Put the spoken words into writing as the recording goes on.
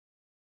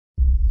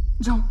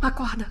John,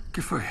 acorda. O que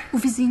foi? O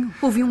vizinho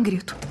ouviu um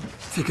grito.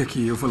 Fica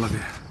aqui, eu vou lá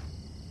ver.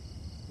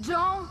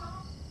 John!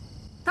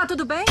 Tá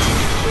tudo bem?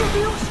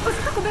 Meu Deus,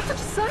 você tá coberto de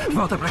sangue.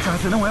 Volta pra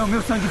casa, não é o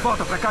meu sangue.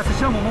 Volta pra casa,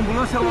 chama uma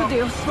ambulância logo. Meu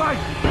Deus. Vai!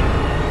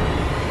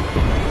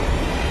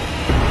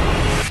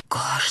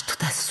 Gosto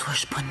das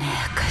suas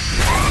bonecas.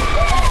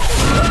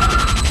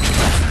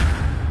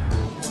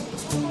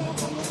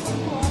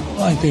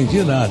 Não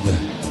entendi nada.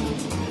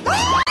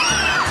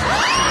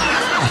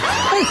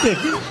 Não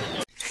entendi.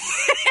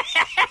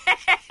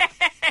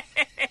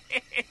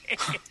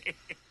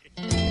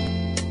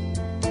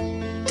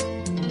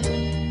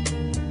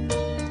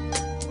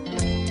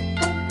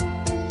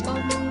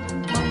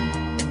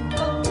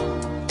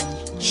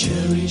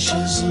 Cherish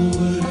is the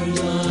word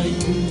I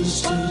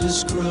use to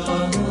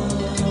describe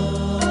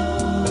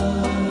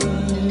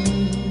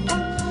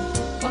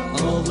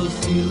all the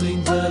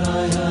feeling that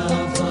I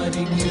have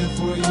hiding here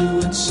for you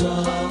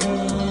inside.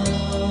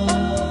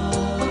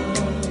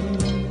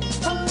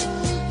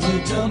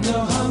 You don't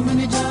know how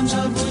many times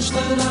I wish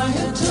that I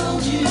had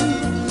told you.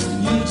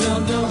 You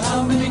don't know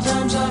how many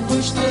times I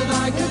wish that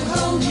I could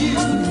hold you.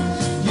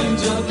 You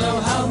don't know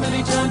how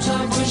many times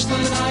I wish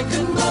that I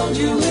could mold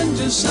you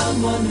into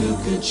someone who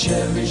could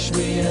cherish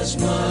me as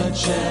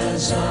much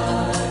as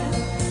I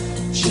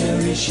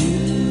cherish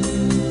you.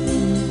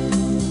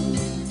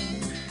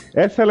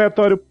 Esse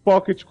aleatório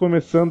Pocket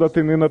começando,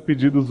 atendendo a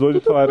pedidos.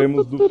 Hoje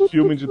falaremos do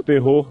filme de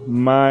terror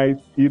mais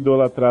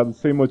idolatrado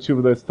sem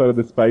motivo da história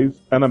desse país,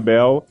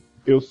 Annabelle.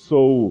 Eu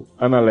sou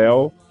Ana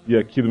Léo e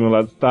aqui do meu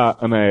lado está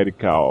Ana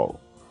Erika.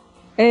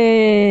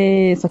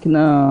 Só que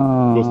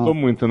não. Gostou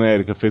muito, né,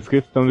 Erika? Fez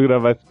questão de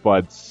gravar esse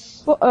pod.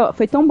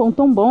 Foi tão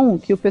bom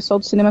que o pessoal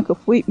do cinema que eu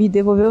fui me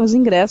devolveu os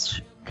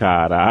ingressos.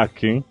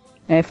 Caraca, hein?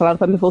 Falaram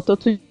pra me voltar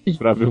outro dia.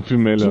 Pra ver um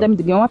filme melhor. Ainda me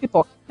ganhou uma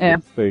pipoca.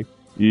 Sei.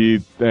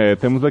 E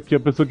temos aqui a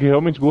pessoa que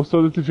realmente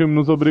gostou desse filme,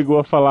 nos obrigou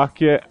a falar,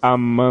 que é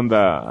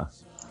Amanda.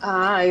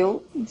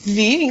 Eu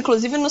vi,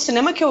 inclusive no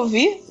cinema que eu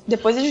vi,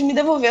 depois eles me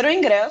devolveram o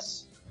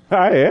ingresso.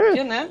 Ah, é?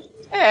 Porque, né?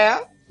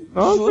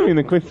 Nossa, juro.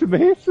 menina,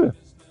 coincidência.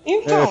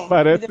 Então.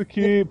 Parece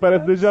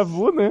déjà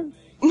vu, né?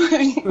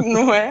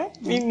 Não é?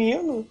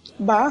 Menino,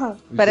 barra.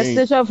 Parece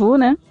déjà vu,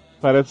 né?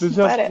 Parece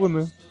déjà vu,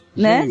 né?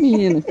 Né, Gente,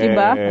 menino? Que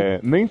barra.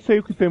 Nem sei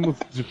o que temos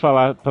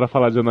pra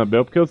falar de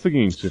Annabelle, porque é o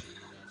seguinte.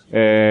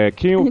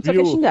 Quem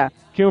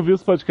ouviu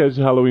os podcasts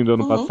de Halloween do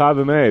ano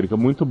passado, né, Erika?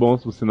 Muito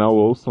bons, por sinal,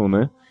 ouçam,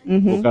 né?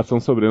 Invocação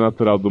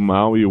Sobrenatural do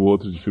Mal e o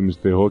outro de filmes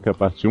de terror, que é a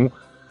parte 1.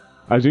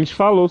 A gente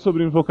falou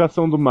sobre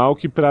Invocação do Mal,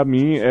 que pra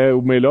mim é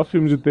o melhor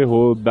filme de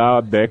terror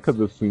da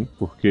década, assim,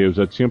 porque eu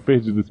já tinha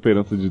perdido a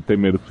esperança de ter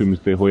medo de filme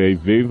de terror, e aí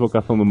veio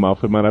Invocação do Mal,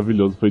 foi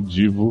maravilhoso, foi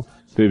divo,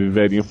 teve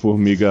Verinha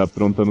Formiga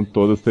aprontando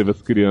todas, teve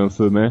as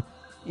crianças, né?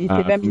 E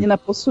teve a menina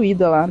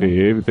possuída lá, né?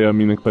 Teve a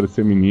menina que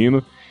parecia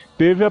menino.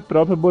 Teve a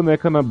própria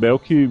boneca Annabelle,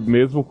 que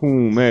mesmo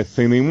com, né,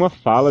 sem nenhuma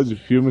fala de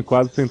filme,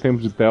 quase sem tempo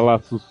de tela,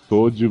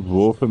 assustou,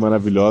 divou, foi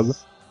maravilhosa.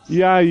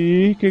 E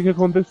aí, o que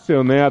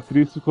aconteceu, né? A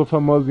atriz ficou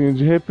famosinha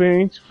de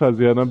repente,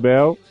 fazia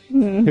Annabelle,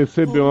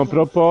 recebeu uma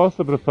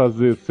proposta pra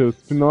fazer seu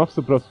spin-off,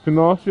 seu próprio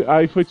spin-off,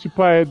 aí foi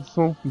tipo a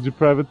Edison de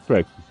Private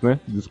Practice, né?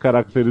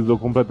 Descaracterizou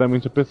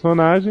completamente a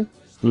personagem,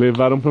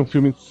 levaram pra um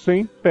filme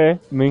sem pé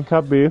nem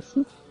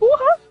cabeça,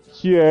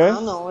 que é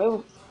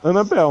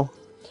Annabelle.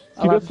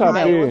 Queria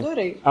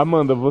saber,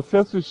 Amanda, você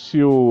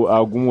assistiu a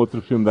algum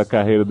outro filme da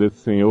carreira desse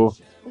senhor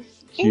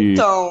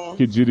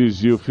que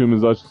dirigiu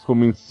filmes ótimos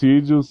como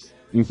Insídio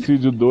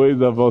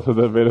 2, A Volta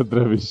da Velha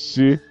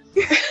Travesti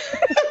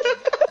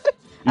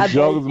e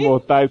Jogos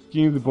Mortais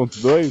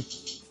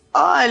 15.2?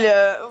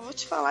 Olha, eu vou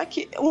te falar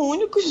que o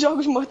único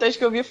Jogos Mortais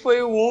que eu vi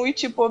foi o 1 e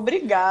tipo,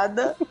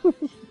 obrigada.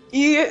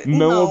 E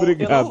não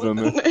obrigado,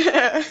 né?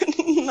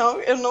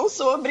 Não, eu não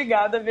sou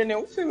obrigada a ver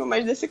nenhum filme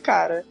mais desse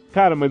cara.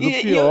 Cara, mas o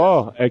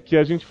pior é que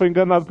a gente foi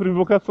enganado por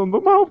Invocação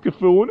do Mal, porque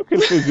foi o único que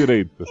ele fez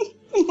direito.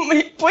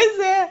 Pois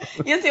é.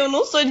 E assim, eu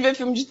não sou de ver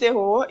filme de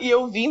terror, e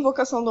eu vi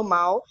Invocação do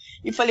Mal,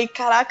 e falei,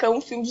 caraca, é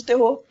um filme de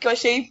terror que eu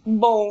achei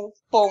bom,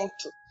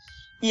 ponto.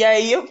 E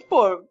aí,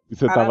 E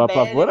você tava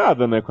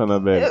apavorada, né, com a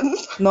Annabelle?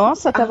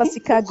 Nossa, tava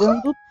se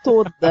cagando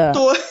toda.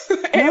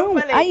 Eu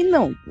falei... Aí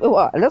não,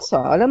 olha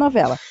só, olha a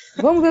novela.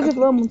 Vamos ver,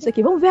 não sei o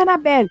que, vamos ver a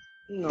Annabelle.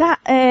 Não. Tá,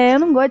 eu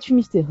não gosto de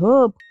filme de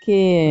terror,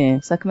 porque...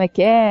 Sabe como é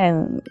que é?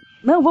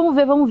 Não,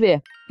 vamos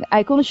ver.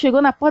 Aí quando chegou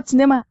na porta do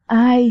cinema,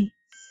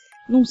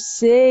 não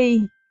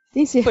sei,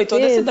 tem certeza? Foi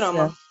todo esse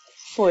drama.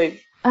 Foi.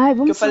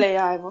 Vamos eu falei,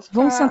 vou ficar...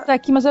 Vamos sentar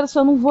aqui, mas olha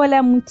só, não vou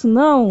olhar muito,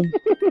 não.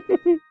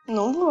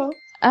 Não vou.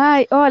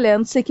 Olha,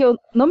 não sei o que,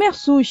 não me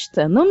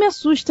assusta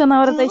na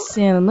hora das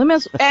cenas, não me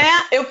assusta.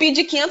 Eu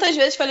pedi 500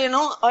 vezes, falei,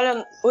 não,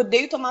 olha,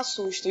 odeio tomar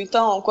susto.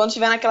 Então, quando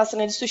tiver naquela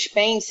cena de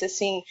suspense,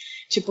 assim,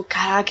 tipo,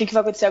 caraca, o que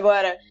vai acontecer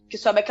agora? Que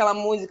sobe aquela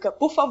música,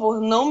 por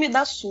favor, não me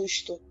dá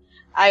susto.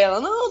 Aí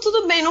ela, não,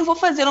 tudo bem, não vou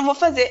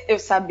fazer. Eu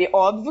sabia,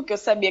 óbvio que eu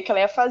sabia que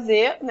ela ia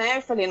fazer, né?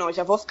 Eu falei, não,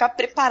 já vou ficar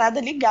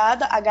preparada,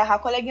 ligada, agarrar a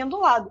coleguinha do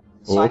lado.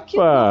 Só que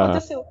não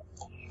aconteceu.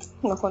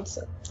 Não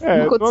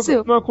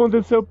aconteceu. Não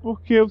aconteceu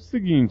porque é o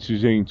seguinte,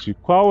 gente.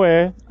 Qual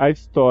é a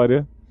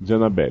história de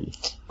Annabelle?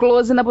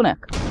 Close na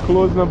boneca.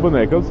 close na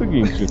boneca. É o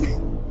seguinte,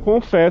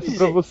 confesso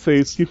pra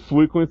vocês que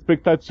fui com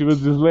expectativas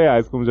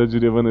desleais, como já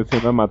diria Vanessa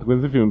da Mata com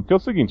esse filme. Porque é o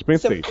seguinte,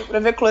 pensei... Você foi pra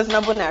ver close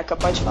na boneca,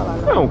 pode falar.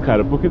 Né? Não,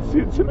 cara, porque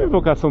se na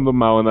Invocação do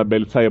Mal a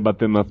Annabelle saía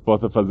batendo nas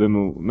portas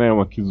fazendo, né,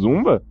 uma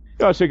kizumba...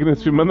 Eu achei que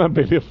nesse filme a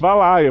Annabelle ia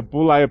falar, ia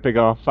pular, ia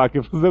pegar uma faca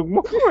e fazer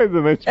alguma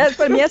coisa, né? Tipo,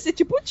 Pra mim ia ser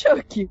tipo o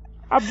Chuck.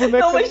 a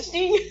boneca... Não, mas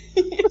tinha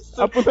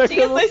isso. A boneca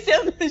Tinha não- essas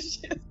cenas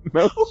disso.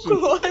 Não, O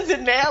close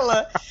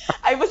nela.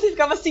 Aí você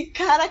ficava assim,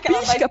 caraca,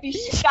 ela vai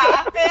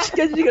piscar.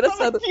 Pisca,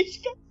 desgraçada. Ela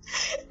pisca.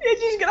 E a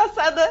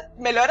desgraçada,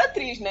 melhor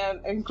atriz, né?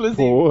 Inclusive.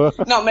 Porra.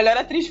 Não, melhor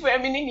atriz foi a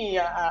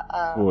menininha.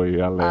 Foi,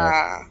 a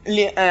Léa.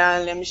 A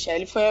Lea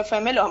Michele foi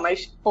a melhor,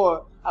 mas, pô,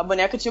 a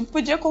boneca tipo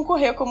podia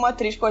concorrer como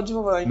atriz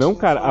coadjuvante. Não,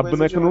 cara, a Coisa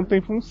boneca de não outra.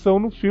 tem função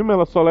no filme,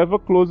 ela só leva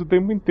close o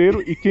tempo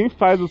inteiro. E quem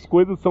faz as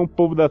coisas são o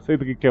povo da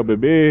seita que quer o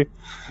bebê,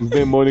 os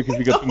demônios que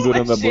ficam Não,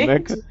 pendurando mas, a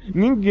boneca.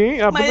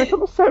 Ninguém, a Mas- boneca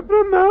não serve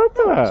pra nada.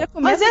 Já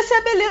começa... Mas essa é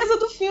a beleza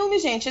do filme,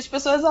 gente. As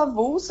pessoas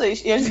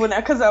avulsas e as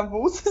bonecas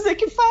avulsas é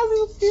que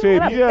fazem o filme.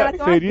 Ela Seria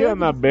tem uma a dúvida.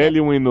 Annabelle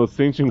uma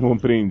inocente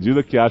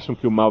incompreendida que acham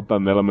que o mal tá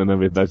nela, mas na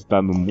verdade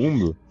tá no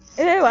mundo?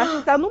 Eu acho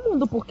que tá no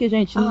mundo, porque,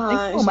 gente, não tem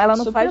como. gente, Ela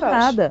não super faz acho.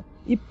 nada.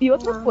 E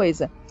outra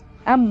coisa,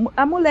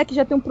 a mulher que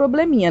já tem um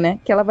probleminha, né?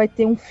 Que ela vai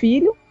ter um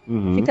filho,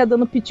 Uhum. fica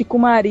dando piti com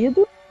o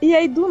marido, e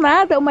aí do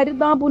nada o marido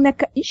dá uma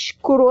boneca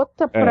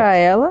escrota pra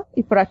ela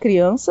e pra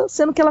criança,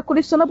 sendo que ela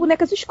coleciona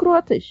bonecas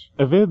escrotas.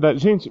 É verdade.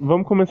 Gente,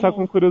 vamos começar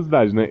com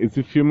curiosidade, né?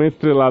 Esse filme é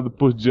estrelado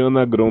por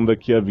Diana Agron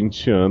daqui a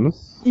 20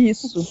 anos.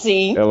 Isso.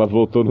 Sim. Ela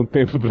voltou no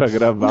tempo pra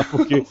gravar,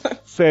 porque,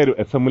 sério,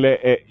 essa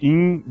mulher é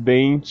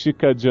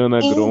idêntica a Diana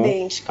Agron,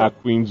 Idêntica. a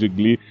Queen de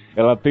Glee.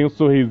 Ela tem um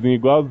sorrisinho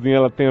igualzinho,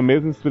 ela tem a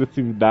mesma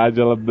expressividade,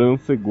 ela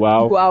dança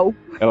igual, Igual.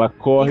 ela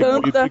corre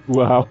Canta. grita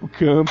igual,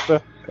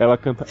 canta, ela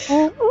canta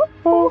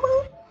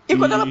E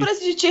quando ela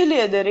parece de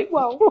cheerleader,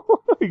 igual.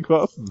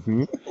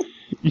 igualzinho.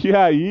 E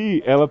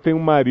aí, ela tem um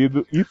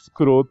marido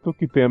escroto,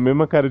 que tem a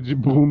mesma cara de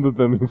bunda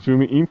também no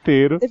filme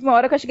inteiro. Teve uma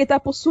hora que eu achei que ele tava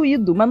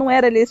possuído, mas não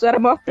era ele, isso era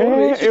maior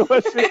É, eu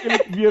achei que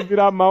ele ia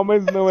virar mal,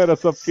 mas não, era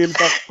só porque ele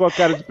tá com a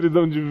cara de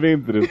prisão de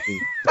ventre, assim.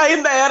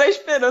 Ainda era a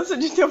esperança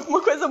de ter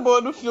alguma coisa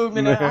boa no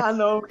filme, né? Né? Ah,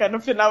 não, cara, no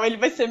final ele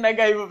vai ser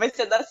mega evil, vai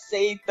ser da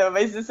seita,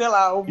 vai ser, sei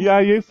lá, um... E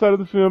aí a história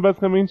do filme é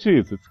basicamente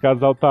isso. Esse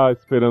casal tá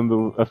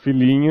esperando a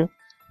filhinha,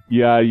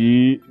 e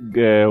aí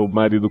o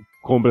marido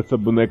compra essa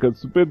boneca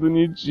super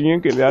bonitinha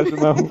que ele acha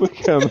na rua,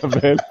 que é a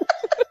Annabelle.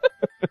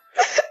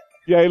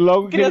 E aí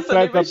logo que ele Criança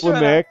traz nem vai a chorar.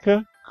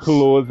 boneca,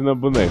 close na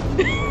boneca.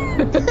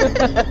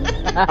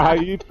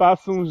 Aí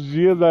passa uns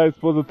dias, a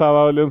esposa tá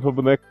lá olhando pra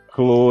boneca,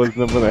 close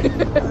na boneca.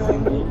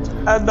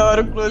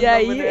 Adoro o close E da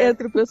aí boneca.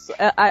 entra o pessoal,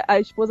 a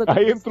esposa gosta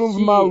Aí de entra uns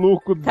assistir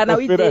malucos canal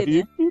da feira ID, né?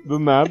 hippie, do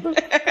nada.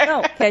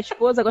 Não, que a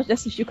esposa gosta de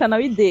assistir o canal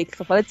ID, que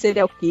só fala de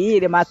serial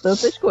killer, matando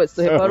essas coisas,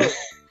 tu reparou?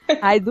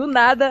 Aí do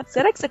nada,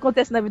 será que isso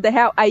acontece na vida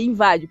real? Aí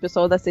invade o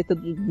pessoal da seita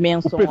do O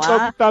Manson pessoal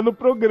lá. que tá no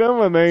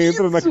programa, né?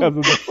 Entra na casa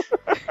do...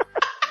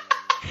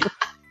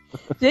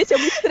 Gente, é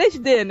muito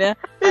 3D, né?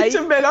 Aí, Gente,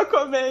 a melhor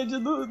comédia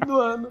do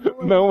ano.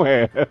 Não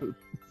é.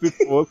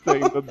 Se fosse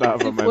ainda dava,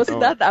 se mas fosse,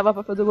 não. dava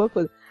pra fazer alguma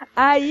coisa.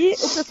 Aí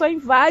o pessoal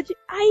invade,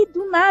 aí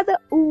do nada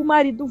o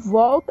marido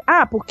volta.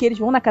 Ah, porque eles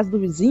vão na casa do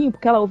vizinho,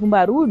 porque ela ouve um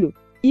barulho.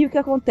 E o que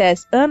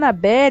acontece? A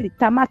Annabelle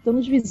tá matando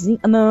os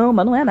vizinhos. Não,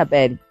 mas não é a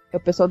Annabelle. É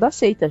o pessoal da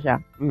seita já.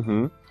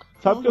 Uhum.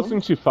 Sabe o que eu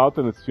senti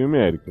falta nesse filme,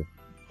 Érica?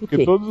 Por Porque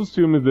quê? todos os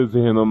filmes desse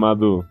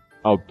renomado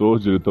autor,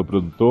 diretor,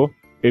 produtor,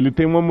 ele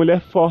tem uma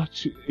mulher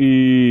forte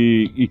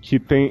e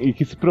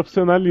que se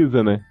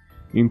profissionaliza, né?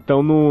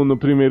 Então no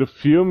primeiro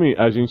filme,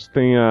 a gente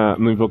tem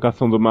no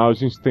Invocação do Mal, a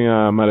gente tem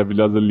a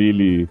maravilhosa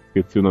Lily,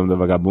 esqueci o nome da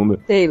vagabunda.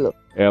 Taylor.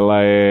 Ela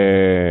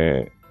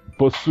é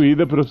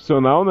possuída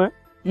profissional, né?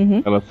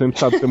 Uhum. Ela sempre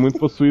sabe ser muito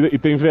possuída. E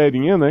tem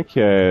Verinha, né? Que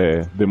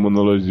é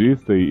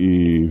demonologista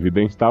e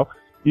vidente e tal.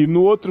 E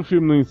no outro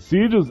filme, no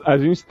Insidious, a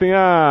gente tem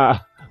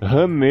a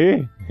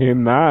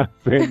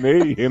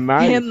Renai,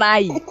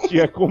 Renai. que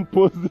é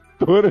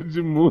compositora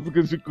de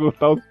músicas de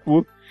cortar os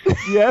pulsos.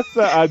 E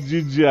a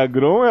Didi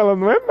Agron, ela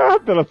não é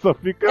nada, ela só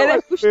fica Ela lá é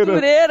esperando.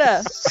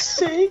 costureira.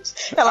 Gente,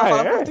 ela Ah,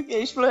 fala é?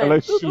 português fluente. Ela é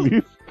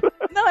estilista.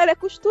 Não, ela é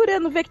costureira.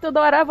 Não vê que toda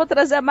hora vou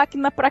trazer a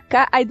máquina pra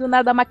cá. Aí do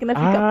nada a máquina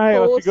fica Ah,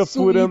 ela fica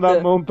furando a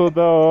mão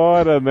toda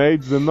hora, né? E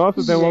dizendo,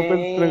 nossa, tem alguma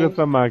coisa estranha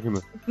essa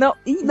máquina. Não,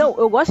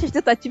 eu gosto das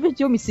tentativas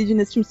de homicídio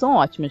nesse filme, são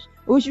ótimas.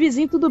 Os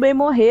vizinhos, tudo bem,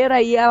 morreram,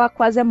 aí ela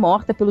quase é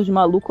morta pelos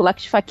malucos lá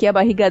que esfaqueia a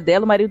barriga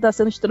dela, o marido tá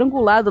sendo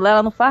estrangulado lá,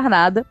 ela não faz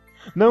nada.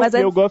 Não, Mas e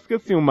aí- eu gosto que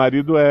assim, o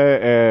marido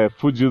é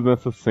fudido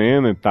nessa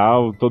cena e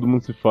tal, todo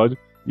mundo se fode.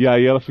 E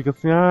aí ela fica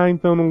assim,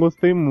 então não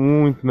gostei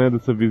muito, né,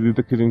 dessa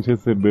visita que a gente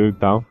recebeu e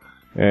tal.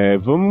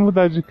 Vamos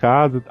mudar de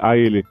casa.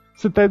 Aí ele,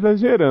 você tá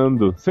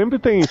exagerando. Sempre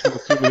tem isso no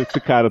filme desse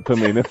cara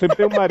também, né? Sempre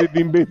tem um marido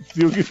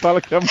imbecil que fala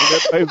que a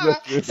mulher tá Você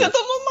exagerando.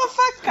 tomou uma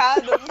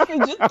facada no fim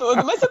de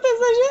tudo, mas você tá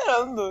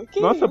exagerando. Que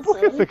Nossa, isso? por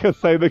que você quer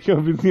sair daqui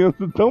uma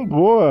vizinhança tão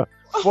boa?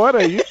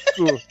 Fora isso,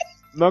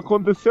 não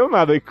aconteceu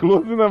nada. E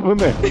close na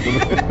boneca.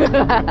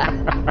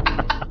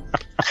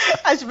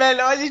 Acho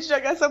melhor a gente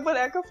jogar essa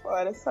boneca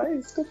fora. Só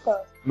isso que eu falo.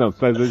 Não, você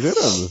tá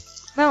exagerando.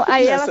 Não,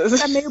 aí ela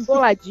fica meio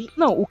boladinha.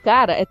 Não, o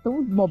cara é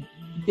tão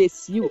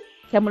imbecil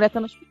que a mulher tá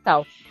no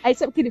hospital. Aí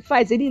sabe o que ele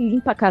faz? Ele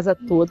limpa a casa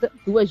toda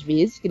 2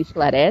 vezes, que ele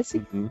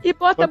esclarece, e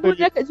bota a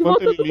boneca de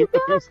volta no Ele limpa,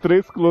 tem uns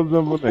 3 closes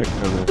na boneca,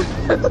 né?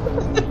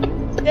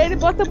 E aí ele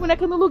bota a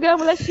boneca no lugar, a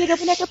mulher chega, a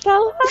boneca tá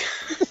lá.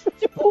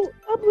 Tipo,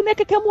 a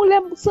boneca que a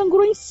mulher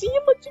sangrou em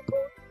cima, tipo...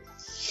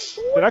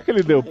 Será que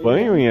ele deu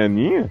banho em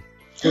Aninha?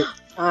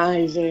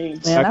 Ai,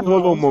 gente. Será que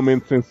rolou um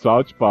momento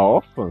sensual, tipo a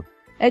órfã?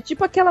 É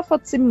tipo aquela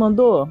foto que você me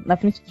mandou na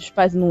frente dos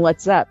pais no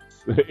WhatsApp.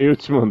 Eu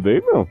te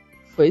mandei, não?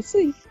 Foi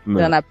sim. Não.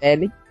 Da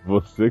Annabelle.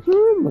 Você que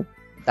manda.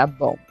 Tá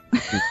bom.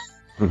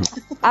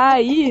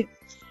 Aí,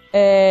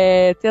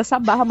 tem essa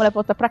barra, a mulher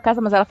volta pra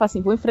casa, mas ela fala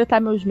assim, vou enfrentar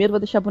meus medos, vou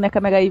deixar a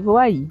boneca mega evil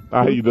aí.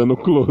 Aí, dando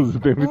close o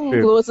tempo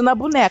inteiro. Close na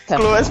boneca.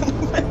 Close.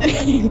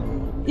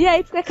 E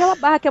aí fica aquela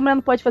barra que a mulher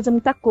não pode fazer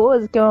muita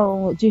coisa, que é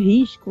de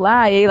risco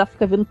lá, e aí ela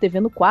fica vendo TV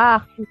no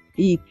quarto,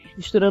 e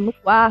costurando no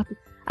quarto.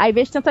 Aí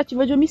vem a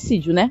tentativa de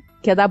homicídio, né?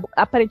 Que é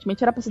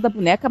aparentemente era pra ser da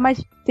boneca,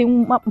 mas tem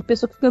uma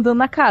pessoa que fica andando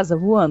na casa,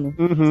 voando.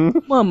 Uhum.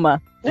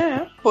 Mama.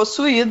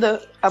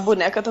 Possuída. A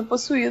boneca tá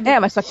possuída.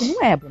 Mas só que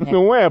não é boneca.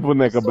 Não é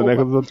boneca, a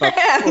boneca dos outros.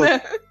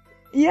 né?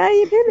 E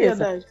aí,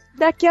 beleza. Verdade.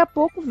 Daqui a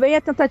pouco vem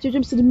a tentativa de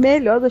homicídio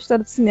melhor da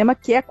história do cinema,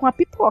 que é com a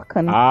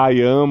pipoca, né?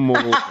 Ai, amo.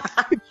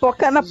 A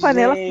pipoca na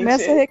panela Gente.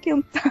 começa a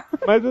requentar.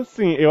 Mas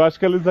assim, eu acho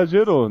que ela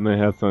exagerou, né, em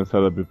relação à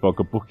história da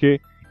pipoca,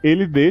 porque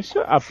ele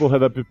deixa a porra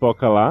da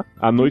pipoca lá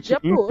a noite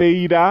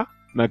inteira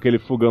naquele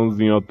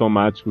fogãozinho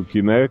automático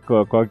que, né,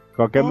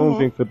 qualquer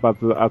mãozinha que você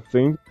passa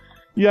acende.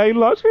 E aí,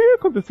 lógico que ia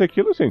acontecer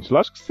aquilo, gente.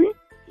 Lógico que sim.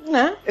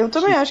 Né? Eu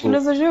também acho que ele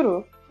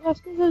exagerou. Eu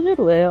acho que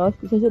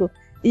exagerou.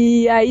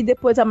 E aí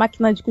depois a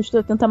máquina de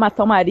costura tenta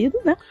matar o marido,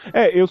 né?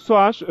 Eu só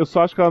acho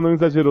que ela não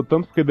exagerou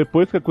tanto, porque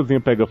depois que a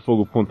cozinha pega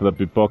fogo por conta da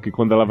pipoca e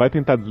quando ela vai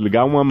tentar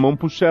desligar, uma mão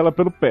puxa ela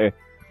pelo pé.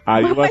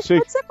 Aí eu achei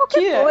pode ser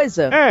qualquer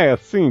coisa.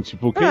 Assim,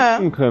 tipo, quem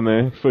nunca,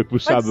 né? Foi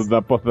puxado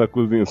da porta da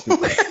cozinha assim.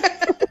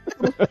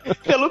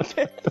 Pelo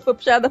pé. Foi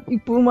puxada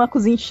por uma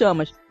cozinha em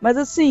chamas. Mas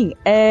assim,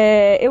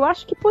 eu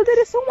acho que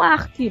poderia ser um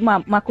arco,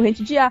 uma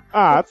corrente de ar.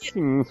 Porque,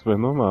 sim, super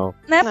normal.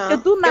 Né? Porque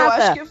do nada eu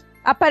acho que...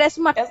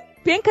 aparece uma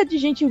penca de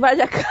gente invade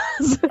a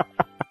casa.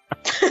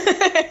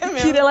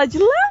 Tira ela de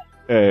lá.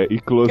 E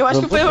close. Eu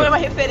acho que foi uma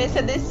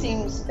referência a The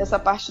Sims, essa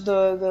parte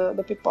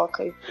da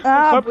pipoca aí.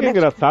 Sabe o que é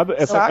engraçado?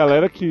 Essa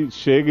galera que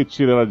chega e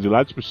tira ela de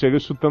lá, tipo, chega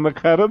chutando a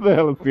cara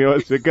dela, assim. Eu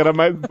achei que era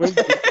mais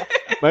bandido.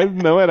 Mas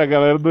não, era a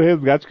galera do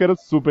resgate que era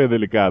super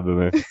delicado,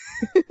 né?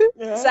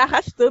 Se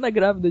arrastando a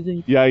grávida,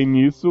 gente. E aí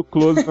nisso,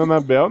 close na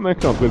Annabelle, né?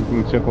 Que é uma coisa que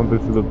não tinha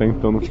acontecido até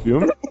então no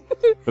filme.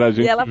 Pra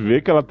gente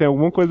ver que ela tem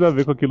alguma coisa a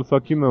ver com aquilo, só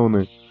que não,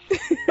 né?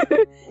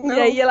 Não. E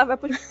aí ela vai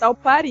pro hospital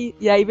Paris.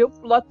 E aí vem o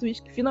plot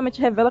twist que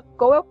finalmente revela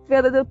qual é o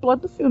verdadeiro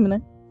plot do filme,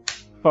 né?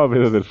 Qual é o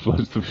verdadeiro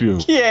plot do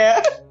filme? Que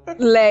é?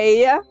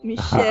 Leia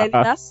Michelle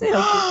nascendo.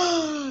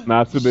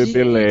 Nasce o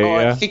bebê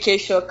Leia. Fiquei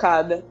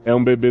chocada. É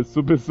um bebê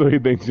super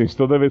sorridente, gente.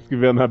 Toda vez que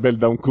vê a Annabelle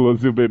dar um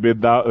close e o bebê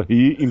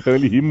ri, então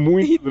ele ri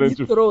muito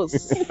durante o filme.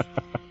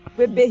 O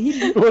bebê ri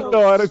muito. Toda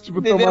hora,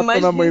 tipo, tô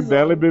matando a mãe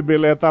dela e o bebê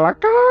Leia tá lá.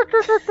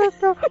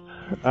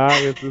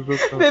 Ai, é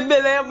sensacional. Bebê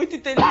Leia é muito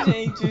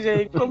inteligente,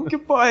 gente. Como que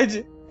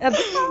pode?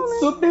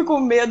 Super com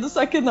medo,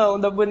 só que não,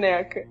 da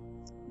boneca.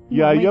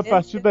 E aí, a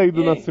partir daí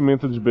do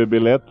nascimento de bebê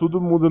Leia,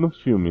 tudo muda no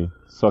filme.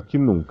 Só que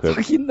nunca.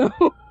 Só que não.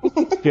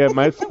 Que é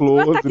mais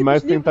close,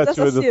 mais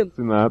tentativa de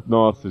assassinato.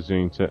 Nossa,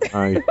 gente.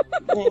 Ai.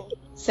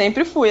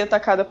 Sempre fui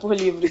atacada por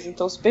livros,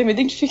 então super me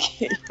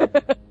identifiquei.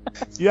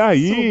 E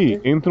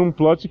aí, entra um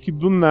plot que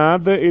do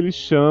nada eles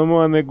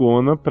chamam a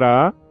Negona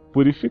pra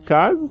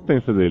purificar a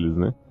existência deles,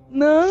 né?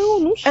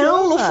 Não chama.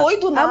 Não foi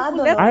do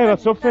nada. Ela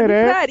se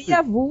oferece.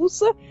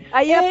 Avulsa.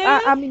 Aí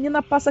a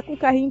menina passa com o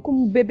carrinho com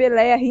o bebê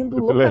Leia rindo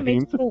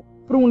loucamente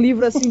pra um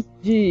livro assim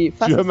de...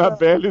 De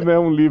Annabelle, né?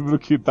 Um livro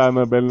que tá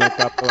Annabelle na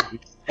capa.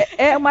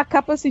 É uma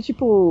capa assim,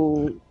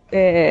 tipo...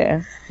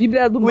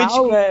 Bíblia do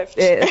Mal,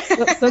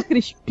 San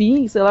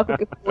Crispim, sei lá,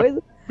 qualquer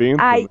coisa.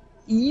 Aí,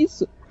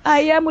 isso.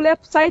 Aí a mulher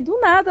sai do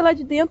nada lá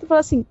de dentro e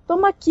fala assim,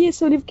 toma aqui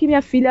esse é o livro que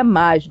minha filha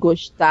mais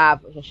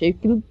gostava. Já achei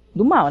aquilo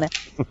do mal, né?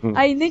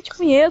 Aí nem te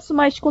conheço,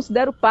 mas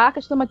considero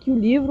pacas, toma aqui o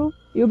livro.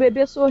 E o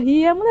bebê sorri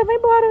e a mulher vai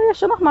embora, e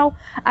acha normal.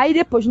 Aí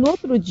depois, no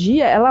outro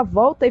dia, ela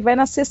volta e vai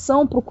na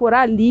sessão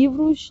procurar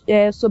livros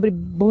sobre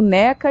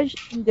bonecas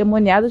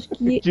endemoniadas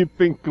que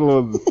tem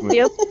close, né?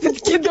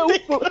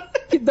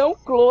 que dão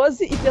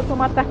close e tentam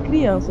matar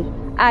crianças.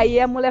 Aí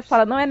a mulher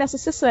fala, não é nessa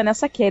sessão, é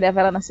nessa aqui. Aí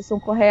leva ela na sessão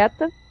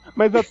correta.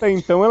 Mas até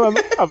então ela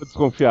não estava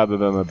desconfiada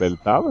da Annabelle,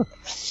 tava?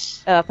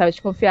 Ela estava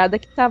desconfiada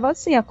que estava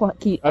assim.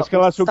 Acho que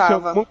ela achou que tinha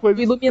alguma coisa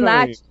o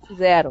Illuminati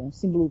fizeram, um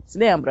símbolo, se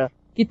lembra?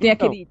 Que tem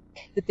aquele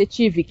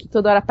detetive que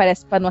toda hora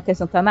aparece pra não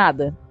acrescentar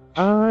nada.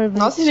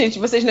 Nossa, gente,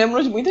 vocês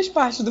lembram de muitas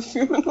partes do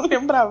filme, eu não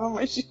lembrava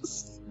mais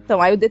disso.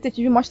 Então, aí o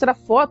detetive mostra a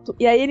foto,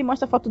 e aí ele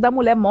mostra a foto da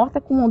mulher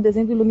morta com um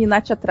desenho do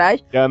Illuminati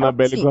atrás. E a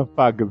Annabelle com a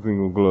faca, assim,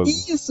 o globo.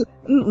 Isso,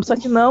 só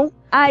que não.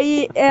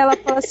 Aí ela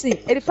fala assim,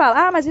 ele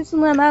fala, mas isso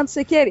não é nada, não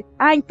sei o que. Ele,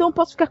 então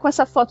posso ficar com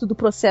essa foto do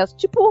processo.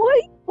 Tipo,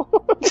 oi.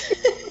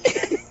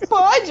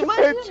 Pode,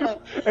 imagina.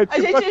 É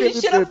tipo A aquele gente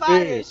tira bebê.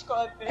 várias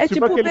cópias. É Tipo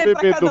tipo aquele bebê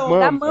bebê pra do cada um.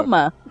 Da Mama.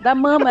 mama. Da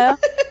mama, é.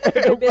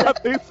 Eu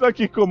botei isso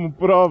aqui como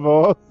prova,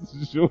 ó,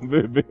 de um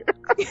bebê.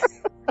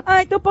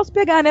 Ah, então eu posso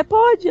pegar, né?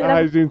 Pode. Era-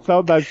 Ai, gente,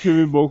 saudade de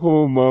filme bom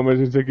como Mama, a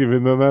gente aqui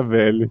vendo a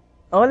Annabelle.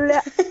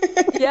 Olha.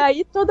 E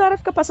aí toda hora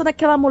fica passando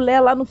aquela mulher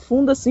lá no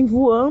fundo, assim,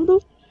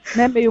 voando,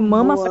 né? Meio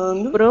mama, Voando.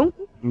 saco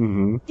branco.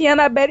 Uhum. E a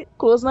Annabelle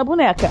close na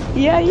boneca.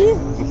 E aí,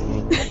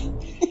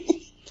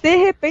 de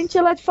repente,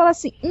 ela fala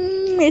assim: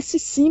 esse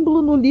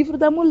símbolo no livro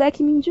da mulher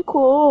que me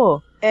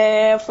indicou.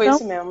 É, foi Não.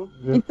 isso mesmo.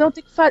 Então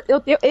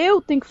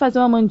eu tenho que fazer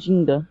uma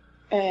mandinga.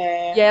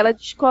 É. E aí ela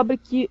descobre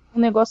que um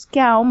negócio que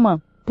é a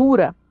alma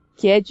pura,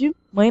 que é de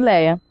Mãe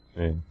Leia.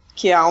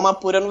 Que a alma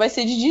pura não vai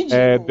ser de Didi.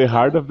 É né? The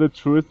Heart of the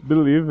Truest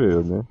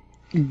Believer, né?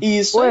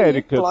 Isso Ô, aí,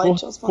 Érica,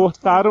 plot aos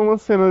cortaram uma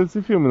cena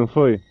desse filme, não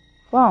foi?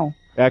 Qual?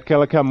 É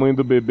aquela que a mãe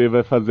do bebê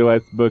vai fazer o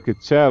Ice Bucket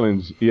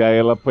Challenge e aí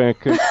ela põe a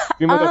criança em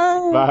cima da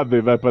privada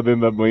e vai pra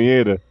dentro da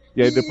banheira.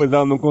 E aí depois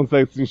ela não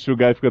consegue se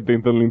enxugar e fica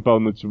tentando limpar o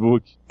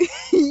notebook.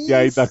 E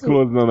aí dá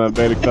close na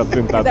Annabelle que tá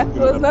sentada. Da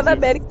close na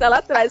Annabelle que tá lá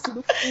atrás,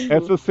 no fundo.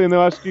 Essa cena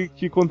eu acho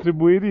que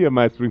contribuiria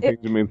mais pro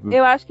entendimento do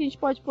Eu acho que a gente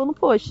pode pôr no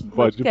post. do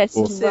Pode podcast,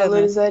 pôr. essa cena.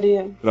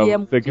 Valorizaria. Pra E é você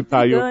muito que tá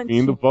aí intrigante.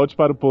 ouvindo, volte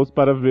para o post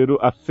para ver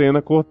a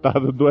cena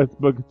cortada do Ice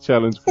Bucket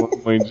Challenge com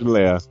a mãe de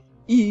Leia.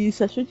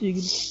 Isso, acho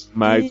digno.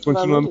 Mas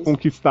continuando valoriza. com o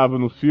que estava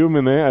no filme,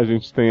 né? A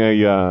gente tem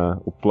aí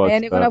o plot A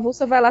Negona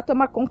Vulsa vai lá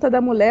tomar conta da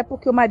mulher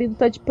porque o marido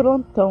tá de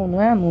plantão,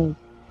 não é? No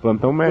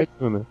plantão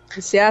médico, né?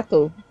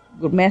 Seattle.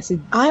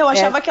 Messi. Ah, eu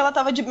achava que ela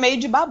tava meio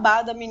de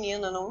babá da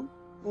menina, não?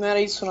 Não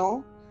era isso,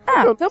 não?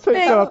 Ah, Eu não sei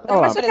também. se ela tá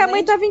lá. Mas só que a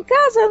mãe tava em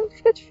casa, não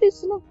fica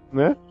difícil, não.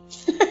 Né?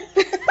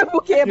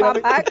 Porque ela-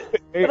 babá.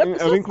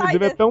 Ela,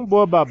 inclusive, é tão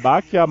boa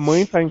babá que a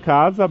mãe tá em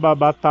casa, a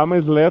babá tá,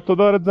 mas Leia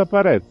toda hora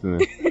desaparece, né?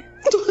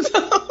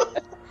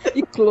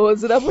 E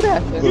close na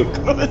boneca.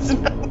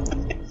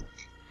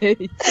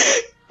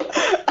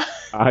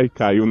 Ai,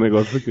 caiu um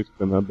negócio aqui de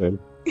Annabelle.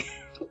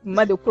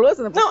 Mas deu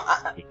close na boneca?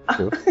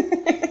 Não,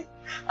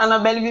 a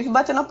Annabelle vive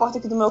batendo na porta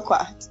aqui do meu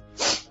quarto.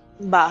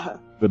 Barra.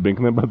 Ainda bem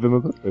que não é batendo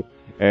outra coisa.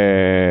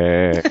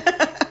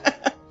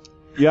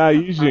 E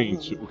aí,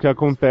 gente, o que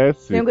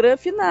acontece... Tem um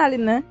grande finale,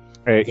 né?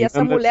 E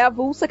essa mulher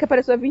avulsa que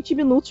apareceu há 20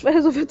 minutos vai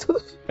resolver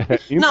tudo.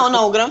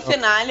 Não, o grande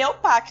finale é o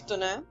pacto,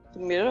 né?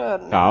 Primeiro.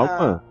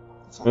 Calma.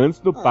 Antes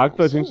do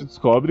pacto, a gente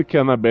descobre que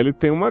a Annabelle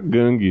tem uma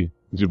gangue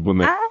de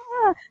bonecos.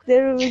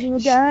 The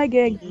original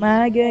gang,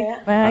 my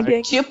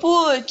gang.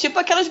 Tipo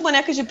aquelas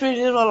bonecas de Pretty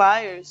Little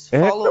Liars.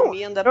 Follow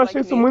Me and the eu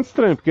achei isso muito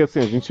estranho, porque assim,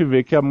 a gente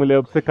vê que a mulher é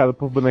obcecada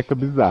por boneca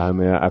bizarra,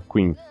 né? A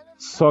Queen.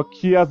 Só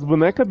que as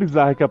bonecas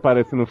bizarras que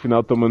aparecem no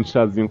final tomando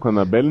chazinho com a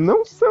Annabelle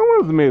não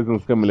são as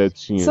mesmas que a mulher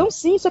tinha. São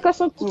sim, só que elas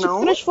são tipo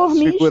Não.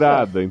 transformistas.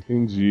 Segurada,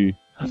 entendi.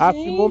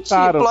 Se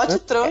montaram, plot né?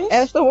 trans.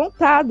 Elas estão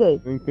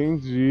montadas.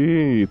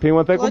 Entendi. Tem um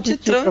até com Plot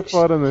pitica trans.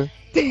 fora, né?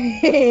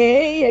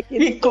 Tem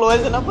aquele E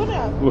close na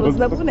boneca. close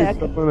da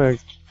boneca.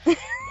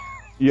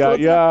 E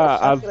aí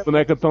as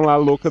bonecas estão lá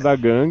loucas da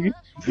gangue.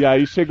 E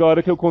aí chega a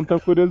hora que eu conto uma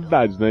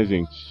curiosidade, né,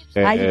 gente?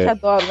 Ai, gente,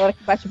 adora na hora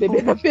que bate o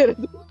bebê na beira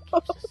do...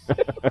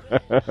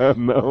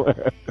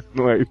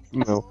 não é isso,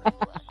 não.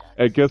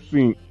 É que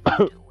assim,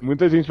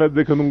 muita gente vai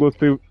dizer que eu não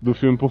gostei do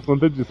filme por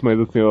conta disso, mas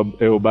assim,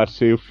 eu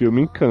baixei o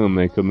filme em Cannes,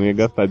 né? Que eu não ia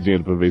gastar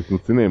dinheiro pra ver isso no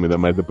cinema, ainda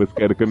mais depois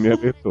que a Erika me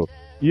alertou.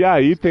 E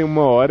aí tem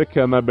uma hora que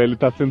a Annabelle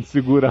tá sendo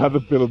segurada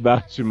pelo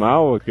Darth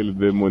Maul, aquele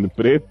demônio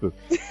preto.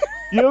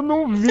 E eu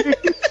não vi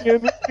que tinha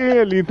ninguém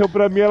ali, então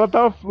pra mim ela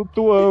tava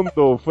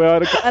flutuando. Foi a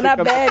hora que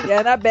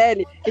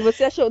Annabelle. E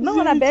você achou, não,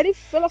 a Annabelle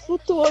ela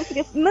flutuou.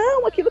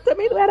 Não, aquilo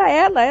também não era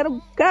ela, era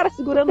um cara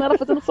segurando ela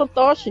fazendo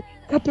fantoche.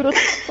 Capiroto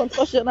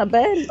fantoche de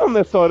Annabelle. Não,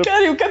 nessa hora.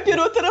 Cara, e o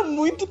capiroto era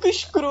muito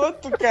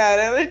escroto,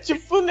 cara. Era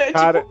tipo, né?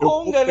 Cara, tipo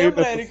Conga,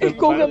 lembra, Erika?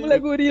 Conga mulher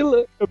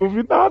gorila. Eu não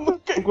vi nada,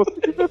 não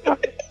consegui ver nada.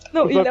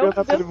 Não, Eu e só não vi a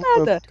Annabelle fez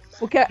nada.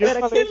 Porque E eu era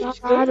falei, aquele.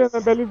 caralho, a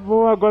Annabelle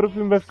voa, agora o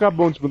filme vai ficar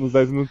bom, tipo, nos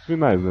 10 minutos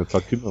finais, né? Só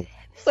que não.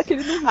 Só que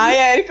ele não viu.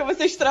 Ai, Erika,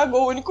 você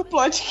estragou o único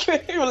plot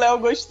que o Léo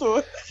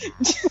gostou.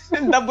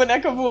 Da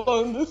boneca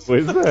voando.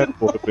 Pois é,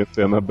 pô, eu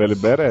pensei na Annabelle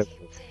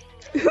Beretta.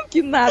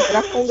 Que nada, era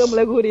a Conga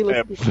mulher gorila.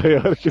 Foi a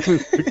hora que eu me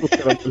explicou que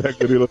era a mulher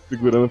gorila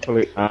segurando, eu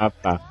falei,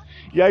 tá.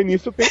 E aí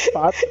nisso tem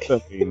padre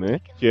também,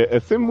 né? Que é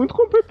sempre muito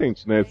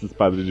competente, né? Esses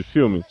padres de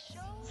filme.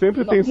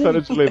 Sempre tem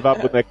história de levar a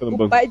boneca no O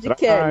banco pai de de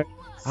trás.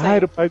 Kelly.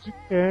 Era o pai de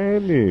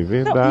Kelly, Não,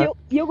 verdade.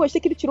 e eu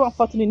gostei que ele tirou uma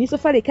foto no início. Eu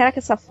falei, caraca,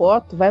 essa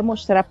foto vai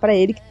mostrar pra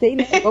ele que tem,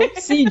 né, igual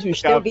o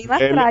Sídios, tem alguém lá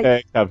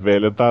atrás. Que a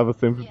velha tava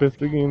sempre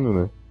perseguindo,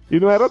 né? E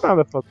não era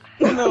nada a foto.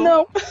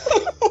 Não.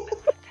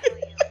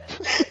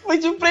 Foi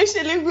tipo pra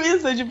encher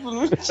linguiça, tipo,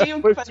 não tinha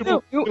o Foi que fazer.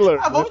 tipo Não, killer,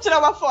 Vamos tirar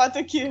uma foto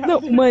aqui. Não,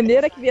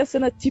 maneira que vem a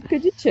cena típica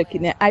de Chuck,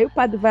 né? Aí o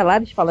padre vai lá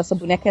e fala, essa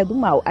boneca é do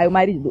mal. Aí o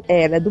marido,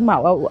 ela é do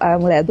mal, a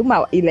mulher é do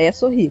mal. E Leia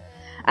sorri.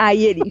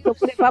 Aí ele, então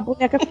vou levar a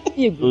boneca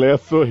comigo. Leia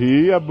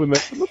sorri e a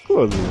boneca no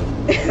close.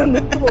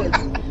 No close.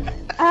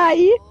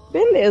 Aí,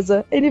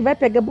 beleza. Ele vai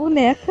pegar a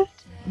boneca,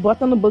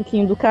 bota no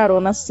banquinho do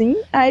carona assim,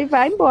 aí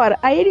vai embora.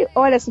 Aí ele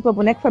olha assim pra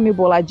boneca, fica meio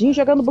boladinho,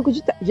 joga no banco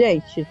de trás.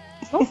 Gente,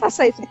 não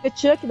faça isso, porque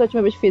Chuck, da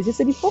última vez que fez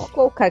isso, ele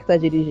enforcou o cara que tá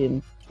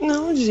dirigindo.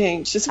 Não,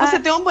 gente. Se você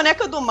tem uma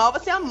boneca do mal,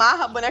 você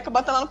amarra a boneca,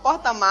 bota ela no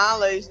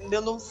porta-malas,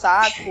 dentro de um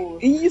saco.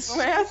 Isso,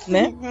 Não é assim,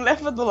 né? não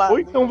leva do lado. Ou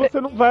então você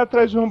não vai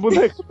atrás de uma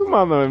boneca do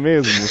mal, não é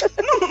mesmo?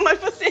 Não, mas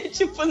você é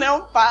tipo, né,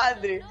 um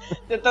padre.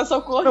 Você tá Não,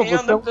 socorrendo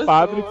você é a um pessoa,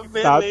 padre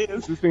que sabe que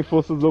beleza. existem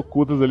forças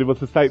ocultas ali.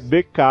 Você sai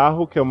de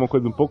carro, que é uma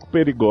coisa um pouco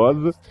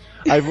perigosa.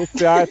 Aí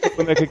você, essa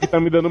boneca aqui tá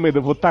me dando medo.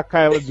 Eu vou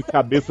tacar ela de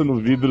cabeça no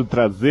vidro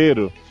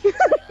traseiro.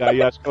 E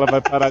aí acho que ela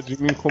vai parar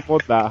de me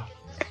incomodar.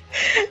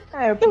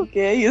 É, porque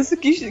é isso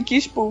que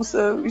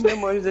expulsa os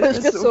demônios das Das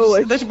pessoas.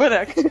 pessoas. Das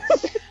bonecas.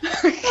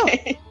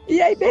 Ok.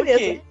 E aí, beleza.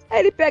 Ok. Aí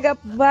ele pega,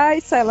 vai,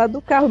 sai lá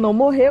do carro, não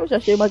morreu, já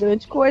achei uma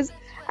grande coisa.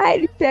 Aí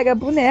ele pega a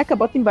boneca,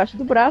 bota embaixo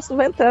do braço,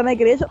 vai entrar na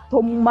igreja,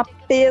 toma uma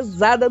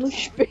pesada no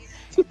espelho.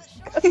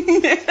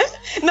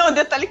 Não,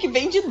 detalhe que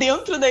vem de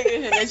dentro da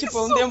igreja, né?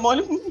 Tipo, um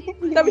demônio,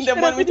 Tava um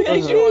demônio muito esperando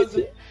ele.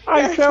 religioso.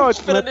 Ah, isso é ótimo, né?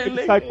 Esperando Porque ele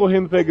ele sai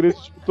correndo pra igreja,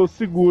 tipo, tô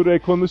seguro. Aí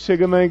quando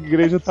chega na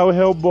igreja, tá o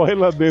Hellboy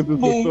lá dentro.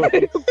 Bum.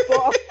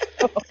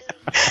 Tô-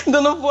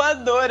 Dando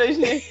voadoras,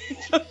 né?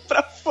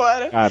 Pra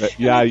fora. Cara,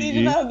 e Eu não entendi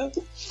aí... nada.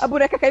 A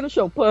boneca cai no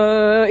chão,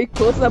 pã, e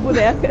close na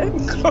boneca.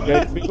 E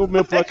aí vem o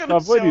meu plot Boneca no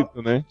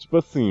favorito, né? Tipo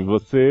assim,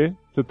 você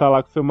tá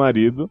lá com seu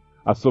marido,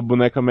 a sua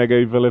boneca Mega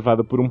Eve é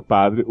levada por um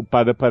padre, o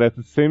padre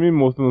aparece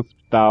semi-morto no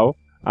hospital,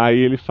 aí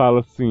ele fala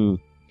assim,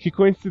 que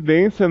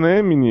coincidência,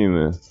 né,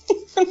 menina?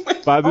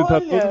 O padre tá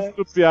Olha. todo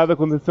estrupiado,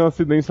 aconteceu um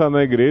acidente lá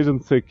na igreja, não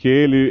sei o que,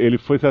 ele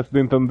foi se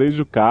acidentando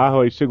desde o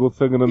carro, aí chegou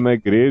sangrando na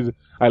igreja,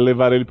 aí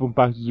levaram ele pra um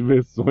parque de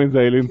diversões,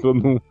 aí ele entrou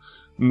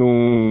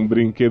num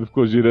brinquedo,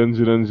 ficou girando,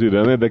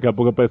 e daqui a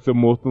pouco apareceu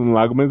morto no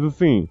lago, mas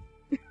assim,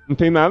 não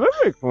tem nada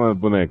a ver com a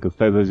boneca, você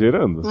tá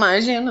exagerando.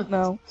 Imagina.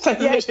 Não. Tá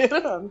E aí-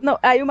 exagerando. Não,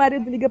 aí o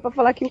marido liga pra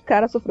falar que o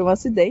cara sofreu um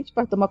acidente,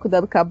 pra tomar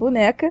cuidado com a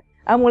boneca.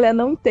 A mulher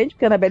não entende,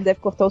 porque a Annabelle deve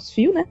cortar os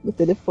fios, né, do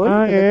telefone. Ah,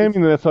 porque é,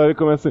 menina, nessa hora ele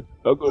começa.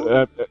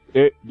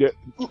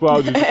 Tipo,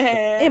 áudio.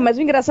 É. É, mas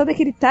o engraçado é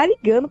que ele tá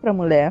ligando pra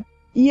mulher.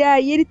 E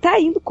aí ele tá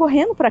indo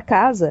correndo pra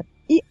casa.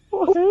 E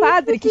o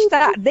padre, que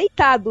está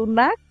deitado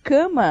na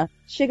cama,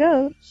 chega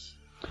antes.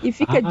 E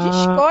fica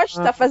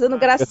descosta, fazendo Essa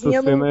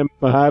gracinha cena no. é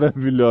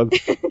maravilhosa.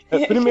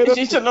 Primeiro,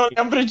 Gente, eu não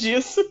lembro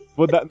disso.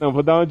 vou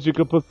dar uma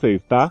dica pra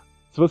vocês, tá?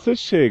 Se você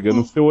chega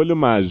no seu olho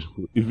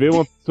mágico e vê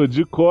uma pessoa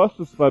de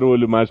costas para o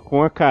olho mágico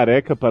com a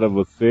careca para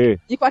você,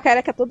 E com a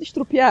careca toda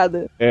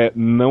estrupiada.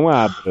 não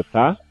abra,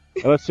 tá?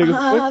 Ela chega.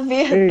 Ah,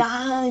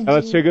 verdade.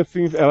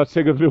 Ela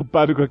chega a ver o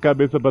padre com a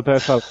cabeça pra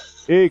trás e fala: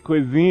 Ei,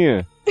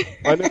 coisinha,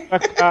 olha pra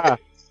cá,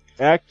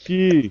 é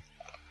aqui.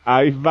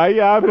 Aí vai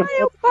e abre.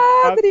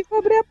 Padre, vai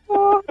abrir a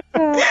porta.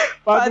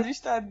 O padre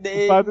está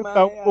bem. O padre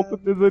tá um Maia. pouco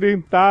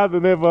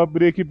desorientado, né? Vou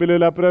abrir aqui pra ele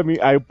olhar pra mim.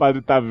 Aí o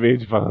padre tá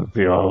verde falando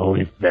assim: o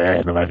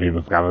inferno vai vir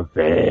buscar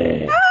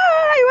você.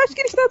 Eu acho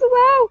que ele está do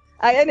mal.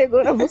 Aí a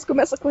Negona Avulsa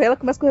começa a correr, ela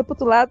começa a correr pro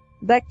outro lado.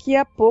 Daqui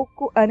a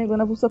pouco a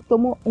Negona Avulsa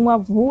toma uma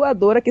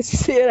voadora, que esse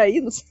ser aí,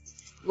 não sei,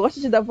 gosta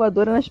de dar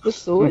voadora nas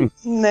pessoas.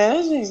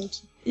 Né,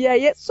 gente? E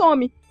aí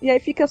some. E aí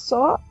fica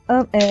só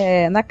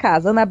na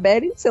casa.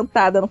 Annabelle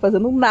sentada, não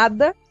fazendo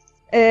nada.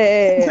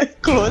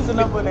 Close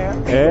na boneca.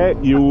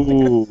 E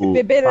o.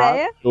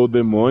 Bebeleia. Ou o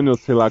demônio, ou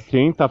sei lá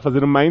quem, tá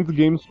fazendo mind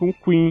games com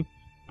Queen.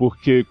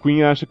 Porque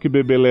Queen acha que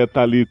Bebeleia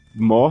tá ali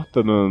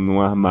morta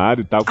num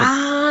armário e tal.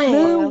 Ah,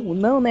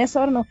 Não, nessa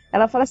hora não.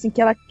 Ela fala assim,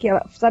 que ela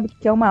sabe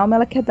que é uma alma,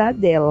 ela quer dar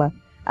dela.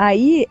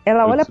 Aí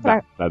ela olha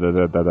pra...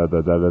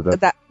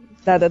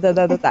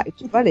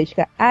 Tipo,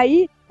 Valesca.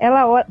 Aí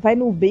ela vai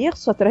no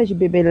berço atrás de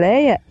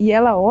Bebeleia e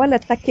ela olha,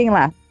 tá quem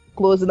lá?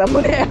 Close da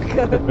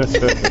boneca.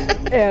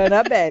 É a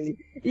Annabelle.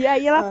 E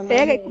aí ela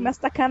pega e começa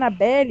a tacar a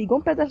Annabelle igual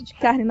um pedaço de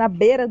carne na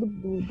beira do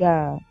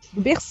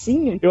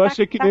bercinho. Eu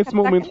achei que nesse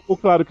momento ficou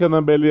claro que a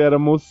Annabelle era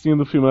mocinha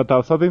do filme, ela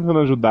tava só tentando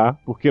ajudar,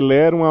 porque Lé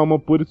era uma alma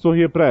pura e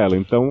sorria pra ela.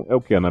 Então é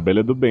o que? A Annabelle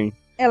é do bem.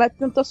 Ela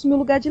tentou assumir o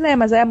lugar de Lé,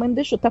 mas aí a mãe não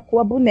deixou, tacou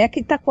a boneca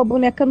e tacou a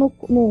boneca no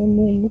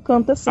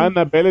canto assim. A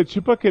Annabelle é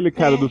tipo aquele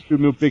cara do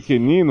filme O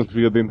Pequenino, que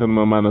fica tentando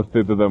mamar nas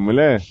tetas da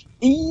mulher.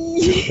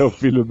 Ih, É o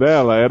filho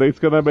dela, era isso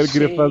que a Annabelle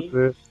queria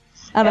fazer.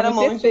 a Era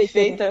Annabelle muito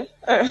perfeita.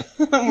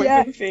 Muito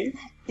perfeita.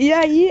 E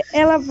aí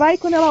ela vai,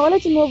 quando ela olha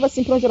de novo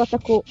assim pra onde ela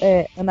tacou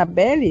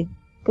Annabelle,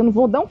 quando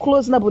vão dar um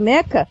close na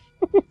boneca,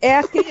 é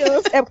a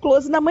criança, é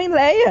close na mãe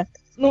Leia,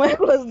 não é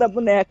close da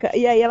boneca.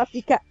 E aí ela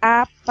fica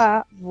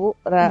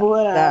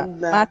apavorada.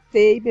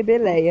 Matei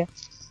Bebeleia.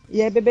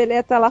 E aí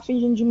Bebeleia tá lá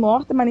fingindo de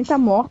morta, mas nem tá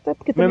morta,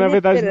 porque Mas também na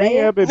verdade nem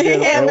é a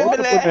Bebeleia, é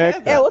outra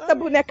boneca. é outra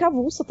boneca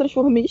avulsa,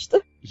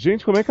 transformista.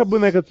 Gente, como é que a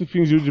boneca se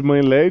fingiu de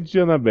mãe Leia e de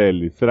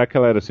Annabelle? Será que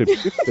ela era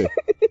shapeshifter?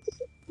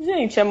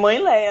 Gente, é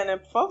Mãe Leia, né?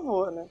 Por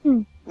favor, né?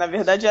 Na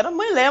verdade, era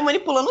Mãe Leia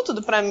manipulando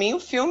tudo. Pra mim, o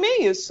filme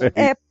é isso.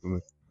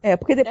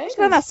 Porque depois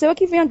que ela nasceu é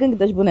que vem a gangue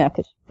das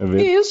bonecas. É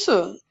verdade.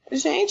 Isso.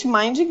 Gente,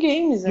 Mind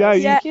Games. E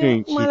aí, assim que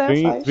gente, uma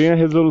Leia faz. vem a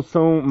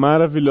resolução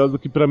maravilhosa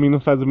que pra mim não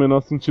faz o menor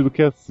sentido,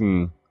 que é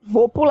assim.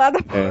 Vou pular da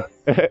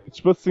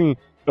Tipo assim,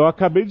 eu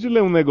acabei de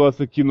ler um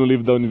negócio aqui no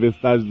livro da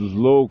Universidade dos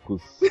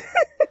Loucos,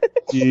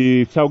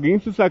 que se alguém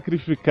se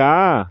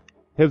sacrificar,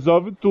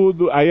 resolve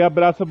tudo. Aí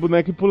abraça a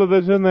boneca e pula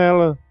da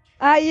janela.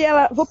 Aí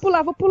ela, vou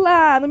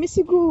pular, não me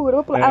segura,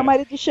 vou pular. É. Aí o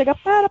marido chega,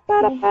 para.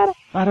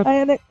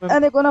 Aí a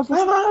negona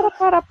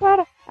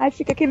para. Aí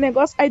fica aquele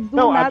negócio, aí do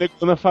Não, a nada...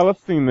 Negona fala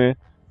assim, né?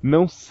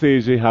 Não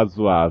seja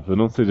irrazoável,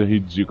 não seja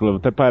ridícula.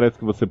 Até parece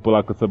que você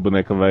pular com essa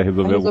boneca vai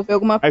resolver,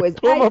 alguma Aí coisa.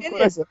 toma Aí,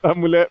 beleza. a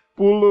mulher,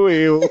 pulo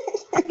eu.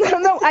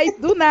 Não, aí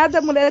do nada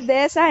a mulher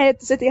desce,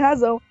 você tem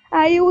razão.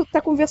 Aí tá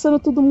conversando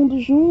todo mundo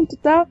junto e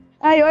tal.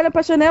 Aí olha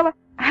pra janela,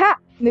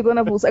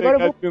 negona avulsa. Agora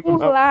eu vou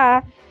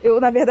pular. Eu,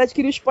 na verdade,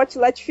 queria o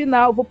spotlight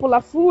final. Vou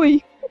pular,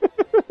 fui.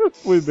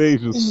 Fui,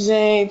 beijos.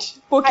 Gente,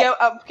 porque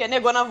a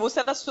negona avulsa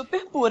era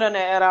super pura,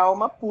 né? Era a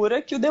alma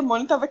pura que o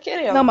demônio tava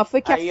querendo. Não, mas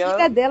foi que Aí a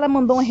filha dela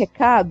mandou um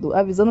recado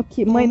avisando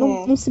que, mãe,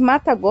 não se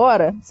mata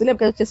agora. Você lembra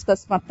que ela tinha citado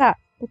se matar?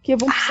 Porque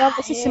vão precisar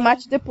que você se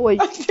mate depois.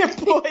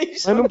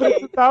 Depois. Mas não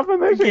precisava,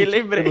 né, gente?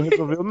 lembrei. Não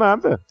resolveu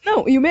nada.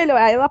 Não, e o melhor,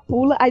 aí ela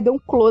pula, aí dá um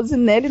close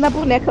nela e na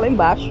boneca lá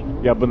embaixo.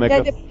 E a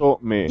boneca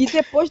some. E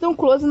depois dá um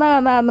close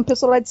na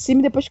pessoa lá de cima,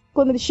 e depois,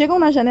 quando eles chegam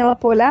na janela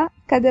pra olhar,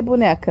 cadê a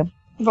boneca?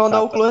 Vão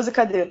dar o close,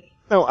 cadê?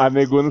 Não, a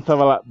Negona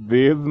estava lá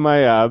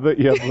desmaiada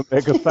e a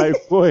boneca saiu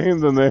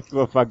correndo, né? Com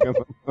a faca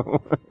na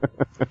mão.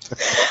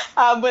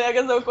 A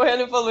boneca saiu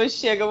correndo e falou,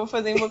 chega, eu vou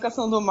fazer a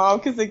invocação do mal,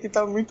 que isso aqui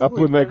tá muito A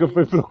ruim. boneca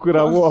foi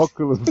procurar o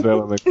óculos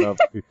dela naquela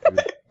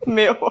piscina.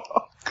 Meu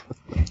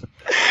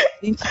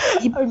Gente,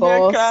 que a minha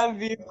bosta.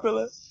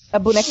 clavícula. A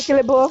boneca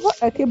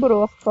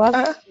quebrou a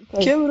face.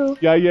 Quebrou.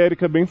 E aí a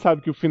Erika bem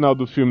sabe que o final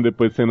do filme,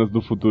 depois cenas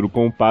do futuro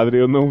com o padre,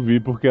 eu não vi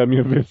porque a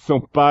minha versão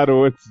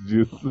parou antes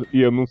disso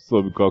e eu não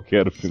soube qual que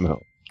era o final.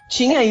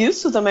 Tinha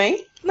isso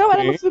também? Não,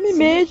 era no filme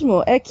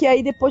mesmo. É que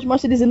aí depois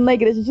mostra eles indo na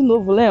igreja de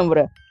novo,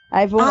 lembra?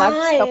 Aí vão lá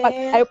visitar o padre.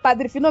 Aí o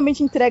padre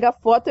finalmente entrega a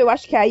foto. Eu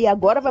acho que aí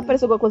agora vai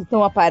aparecer alguma coisa. Então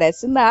não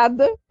aparece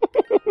nada.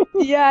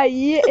 E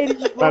aí eles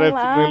vão Parece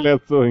lá. que ele é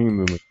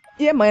sorrindo, né?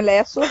 E a mãe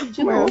Léa sorri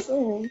de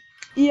novo.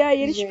 E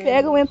aí eles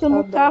pegam, entram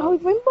no carro e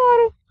vão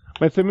embora.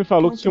 Mas você me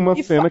falou que tinha uma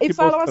cena que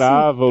falam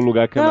mostrava assim, o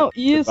lugar que a não,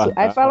 Annabelle isso.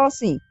 guardava. Aí falam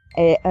assim: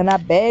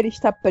 Annabelle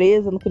está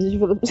presa no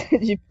presídio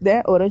de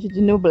Orange de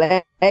New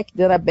Black,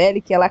 de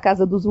Annabelle, que é lá a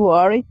casa dos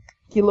Warren.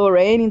 Que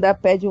Lorraine ainda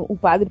pede o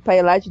padre pra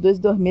ir lá de 2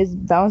 em 2 meses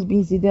dar umas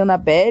benzidas em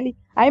Annabelle.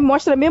 Aí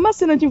mostra a mesma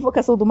cena de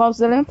invocação do mal.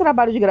 Você lembra o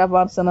trabalho de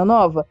gravar uma cena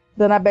nova?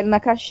 Da Annabelle na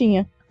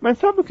caixinha. Mas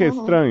sabe o que é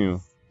estranho?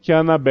 Que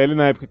a Annabelle,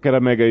 na época que era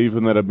mega evil,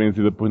 não era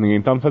benzida por ninguém,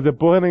 então não fazia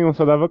porra nenhuma,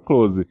 só dava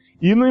close.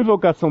 E no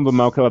Invocação do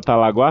Mal, que ela tá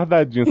lá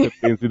guardadinha, sendo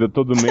benzida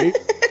todo mês,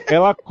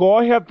 ela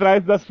corre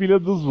atrás da filha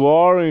dos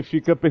Warren,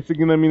 fica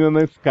perseguindo a menina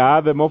na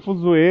escada, é mó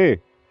fuzuê.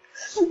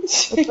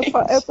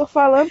 Eu tô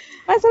falando.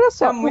 Mas olha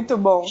só. É muito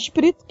bom. O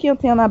espírito que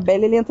entra em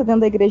Annabelle, ele entra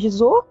dentro da igreja e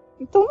zoa?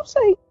 Então não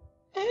sei.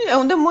 É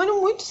um demônio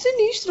muito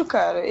sinistro,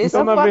 cara. Esse Então,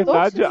 é um na ator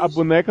verdade, a sinistro.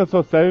 boneca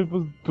só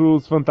serve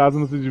pros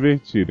fantasmas se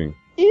divertirem.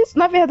 Isso,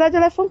 na verdade,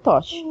 ela é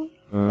fantoche.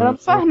 Ela não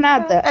faz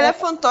nada. Ela é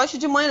fantoche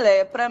de Mãe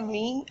Léia. Pra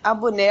mim, a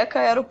boneca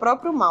era o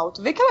próprio mal.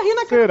 Tu vê que ela ri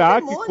na cara Será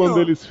do que demônio? quando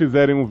eles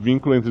fizerem um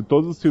vínculo entre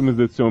todos os filmes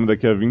desse homem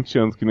daqui a 20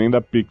 anos, que nem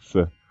da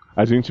Pixar,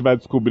 a gente vai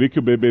descobrir que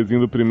o bebezinho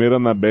do primeiro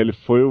Annabelle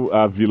foi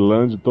a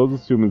vilã de todos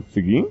os filmes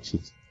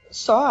seguintes?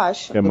 Só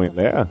acho. Que é a Mãe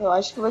Léa? Eu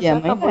acho que você E a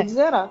Mãe acabou Léa. de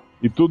zerar.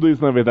 E tudo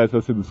isso, na verdade,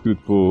 está sendo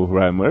escrito por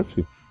Ryan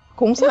Murphy?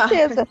 Com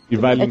certeza. E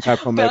vai linkar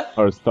com American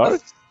Horror Story?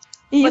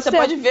 E Você isso é-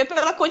 pode ver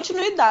pela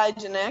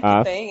continuidade, né? Que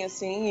Ah. tem,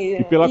 assim.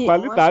 E pela E-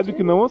 qualidade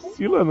que não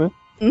oscila, né?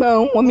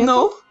 Não, o momento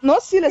Não. não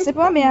oscila, é sempre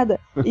uma merda.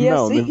 E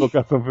não, assim, na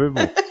Invocação foi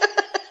bom.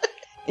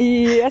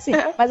 e assim,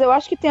 mas eu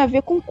acho que tem a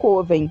ver com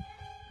Coven.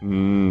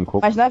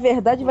 Mas na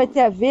verdade vai ter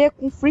a ver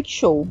com Freak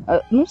Show.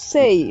 Não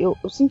sei, eu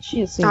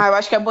senti assim. Ah, eu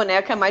acho que a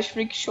boneca é mais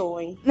freak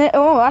show, hein? Né,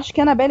 eu acho que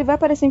a Annabelle vai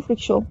aparecer em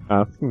Freak Show.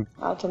 Ah, sim.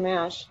 Ah, eu também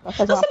acho. Vai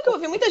fazer Não, uma... sabe que eu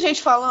ouvi muita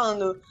gente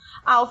falando?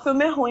 Ah, o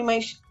filme é ruim,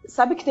 mas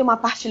sabe que tem uma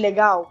parte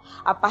legal?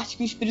 A parte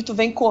que o espírito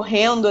vem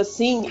correndo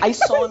assim, aí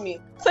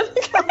some. Sabe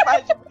aquela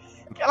parte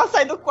que ela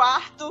sai do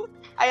quarto,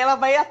 aí ela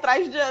vai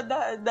atrás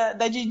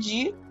da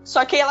Didi,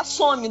 só que aí ela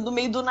some no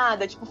meio do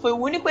nada. Tipo, foi o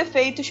único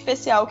efeito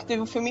especial que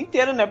teve o filme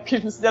inteiro, né? Porque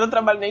eles não fizeram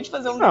trabalho nem de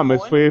fazer um Ah,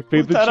 mas demônio. foi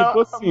feito Botaram tipo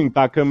assim,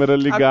 tá a câmera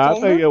ligada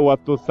Kombi. e o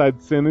ator sai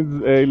de cena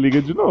e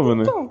liga de novo,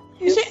 né? Então,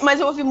 gente, mas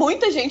eu ouvi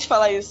muita gente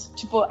falar isso.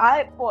 Tipo,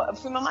 pô, o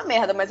filme é uma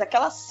merda, mas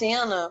aquela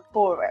cena,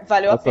 pô,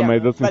 valeu a Nossa, pena.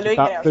 mas assim, valeu o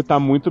ingresso. você tá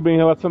muito bem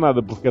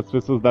relacionada, porque as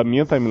pessoas da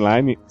minha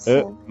timeline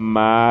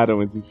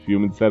amaram esse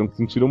filme, disseram que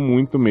sentiram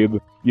muito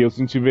medo. E eu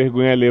senti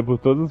vergonha alheia por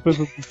todas as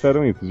pessoas que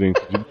disseram isso, gente,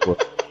 de boa.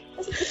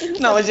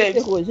 Não, gente,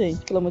 Terror,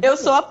 gente, pelo amor de eu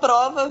Deus. sou a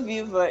prova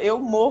viva. Eu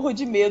morro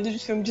de medo de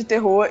filme de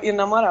terror e,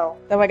 na moral,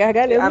 Tava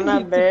gargalhando.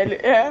 Annabelle,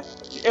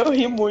 eu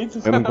ri muito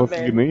com Eu a não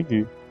consegui Annabelle. nem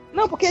rir.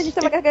 Não, porque a gente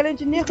tava gargalhando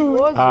de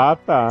nervoso. Ah,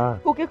 tá.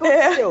 O que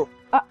aconteceu?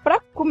 Pra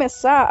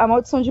começar, a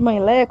maldição de Mãe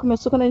Léa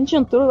começou quando a gente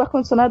entrou, o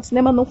ar-condicionado do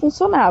cinema não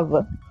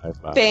funcionava. Aí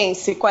tá.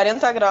 Pense,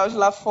 40 graus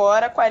lá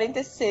fora,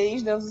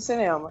 46 dentro do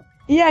cinema.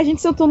 E a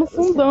gente sentou no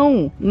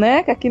fundão,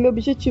 né? Com aquele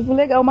objetivo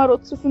legal,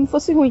 maroto, se o filme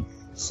fosse ruim.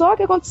 Só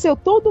que aconteceu,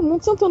 todo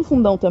mundo sentou no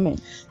fundão também.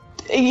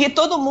 E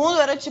todo mundo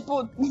era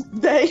tipo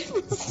 10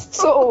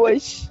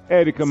 Pessoas.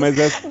 Érica, mas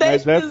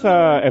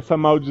essa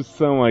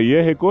maldição aí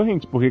é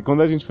recorrente, porque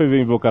quando a gente foi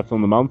ver Invocação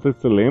do Mal, não sei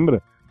se você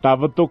lembra,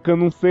 tava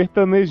tocando um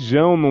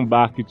sertanejão num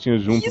bar que tinha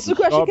junto. Isso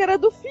que eu achei que era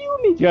do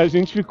filme. Que a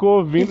gente ficou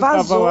ouvindo,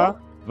 tava lá.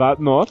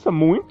 Nossa,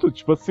 muito,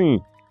 tipo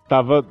assim,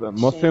 tava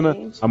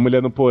mostrando a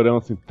mulher no porão,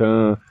 assim,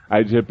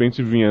 aí de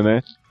repente vinha,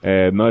 né?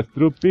 Nós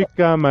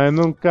trupica, mas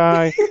não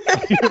cai.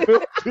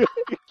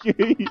 que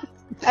é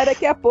isso? Aí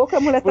daqui a pouco a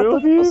mulher tá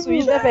toda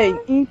possuída,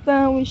 velho.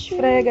 Então,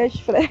 esfrega.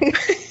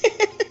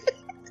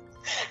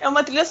 É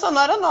uma trilha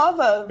sonora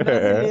nova,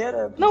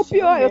 brasileira. Não,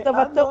 pior,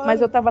 mas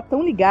eu tava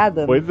tão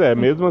ligada. Pois é,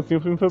 mesmo assim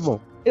o filme foi bom.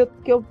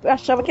 Que eu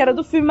achava que era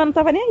do filme, mas não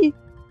tava nem aí.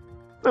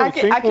 Não,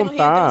 aqui no Rio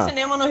tem um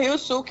cinema no Rio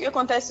Sul que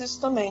acontece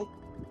isso também.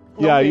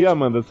 E aí,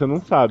 Amanda, você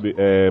não sabe.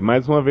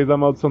 Mais uma vez a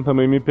maldição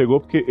também me pegou,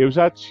 porque eu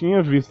já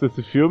tinha visto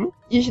esse filme.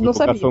 E não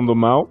sabia. Invocação do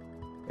Mal.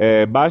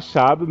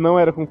 Baixado, não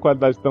era com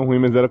qualidade tão ruim,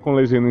 mas era com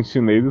legenda em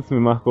chinês, isso me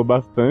marcou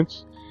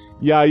bastante.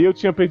 E aí eu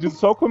tinha perdido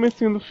só o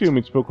comecinho do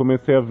filme, tipo, eu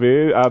comecei a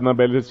ver, a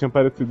Annabelle já tinha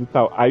aparecido e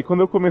tal. Aí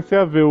quando eu comecei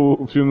a ver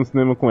o filme no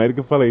cinema com o Eric,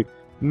 eu falei,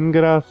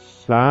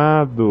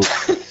 engraçado,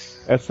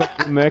 essa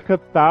boneca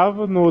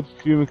tava no outro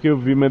filme que eu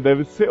vi, mas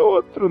deve ser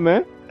outro,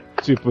 né?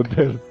 Tipo,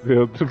 deve ser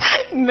outro.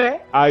 Né?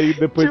 Aí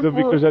depois eu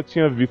vi que eu já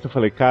tinha visto, eu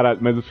falei, caralho,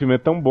 mas o filme é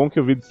tão bom que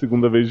eu vi de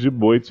segunda vez de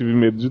boa e tive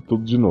medo de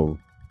tudo de novo.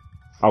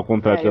 Ao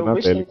contrário da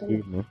Annabelle,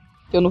 né?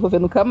 Eu não vou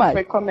ver nunca mais.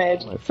 Foi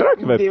comédia. Mas será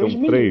que vai ter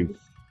um 3?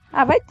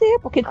 Ah, vai ter,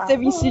 porque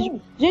teve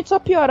Insidious. Gente, só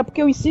piora,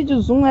 porque o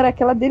Insidious 1 era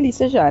aquela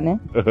delícia já, né?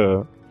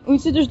 O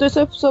Insidious 2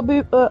 foi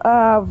sobre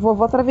a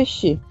vovó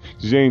travesti.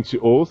 Gente,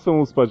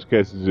 ouçam os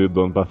podcasts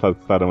do ano passado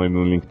que estarão aí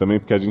no link também,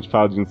 porque a gente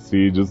fala de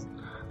Insidious,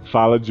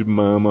 fala de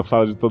Mama,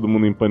 fala de Todo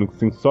Mundo em Pânico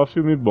 5, só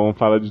filme bom,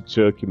 fala de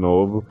Chuck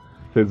novo.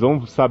 Vocês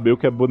vão saber o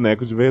que é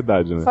boneco de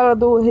verdade, né? Fala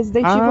do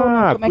Resident Evil,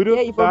 como é que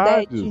é? Evil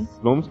Dead.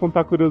 Vamos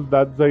contar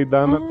curiosidades aí da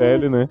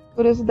Annabelle, né?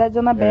 Curiosidade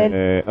da Annabelle.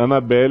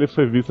 Annabelle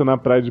foi vista na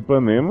praia de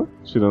Ipanema,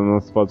 tirando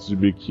umas fotos de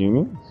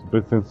biquíni,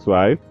 super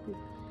sensuais.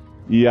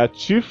 E a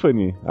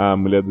Tiffany, a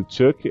mulher do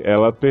Chuck,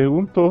 ela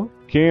perguntou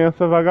quem é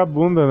essa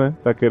vagabunda, né?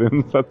 Tá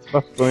querendo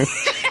satisfações.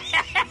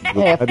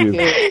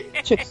 Porque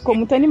o Chuck ficou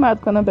muito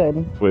animado com a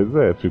Annabelle. Pois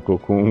é, ficou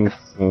com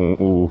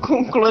o...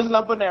 Com close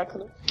na boneca,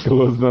 né?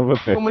 Close na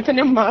boneca. Ficou muito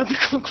animado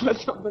com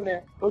close na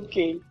boneca.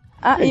 Ok.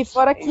 E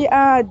fora que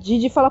a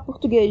Didi fala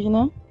português,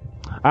 né?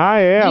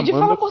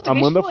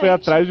 Amanda foi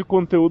atrás de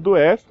conteúdo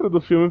extra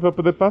do filme pra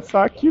poder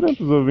passar aqui, né,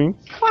 pros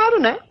ouvintes. Claro,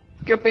 né?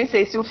 Porque eu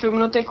pensei, se o filme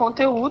não tem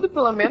conteúdo,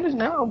 pelo menos,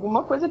 né,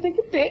 alguma coisa tem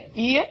que ter.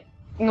 E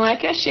não é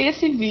que achei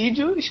esse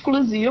vídeo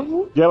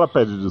exclusivo. E ela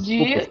pede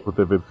desculpas por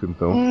ter feito isso,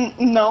 então?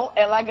 Não,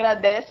 ela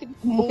agradece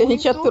muito. Porque a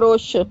gente é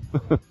trouxa.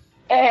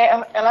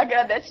 Ela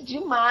agradece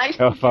demais.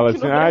 Ela fala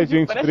assim,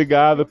 gente,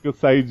 obrigada porque eu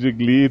saí de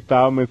Glee e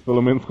tal, mas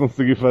pelo menos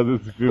consegui fazer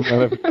esse filme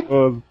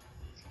maravilhoso.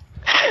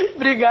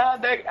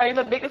 Obrigada.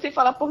 Ainda bem que eu sei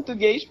falar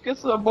português, porque eu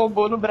sou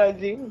bombô no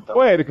Brasil. Então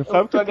Ô, Érica,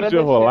 sabe o que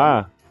podia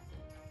rolar?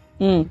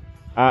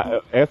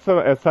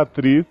 Essa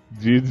atriz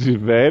de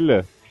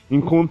velha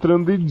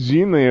encontrando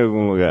Edina em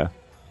algum lugar.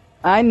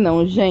 Ai,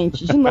 não,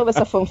 gente. De novo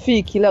essa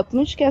fanfic, Léo, tu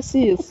não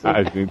esquece isso.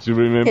 Gente,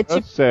 remember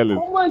tipo, Shelley.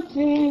 Como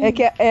assim?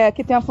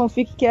 Que tem uma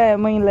fanfic que é a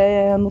mãe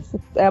Leia,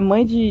 é a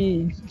mãe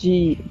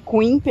de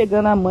Queen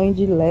pegando a mãe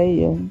de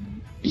Leia.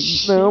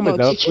 Não, mas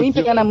elas Queen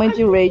pegando a mãe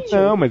de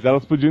Rachel. Não, mas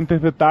elas podiam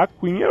interpretar a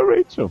Queen e a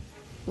Rachel.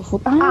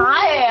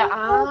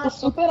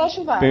 Super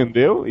acho válido.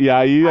 Entendeu? E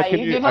aí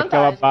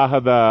aquela barra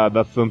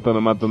da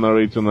Santana matando a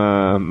Rachel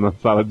na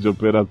sala de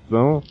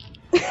operação.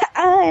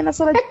 É na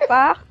sala de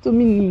parto,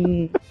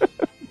 menino.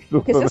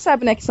 Porque você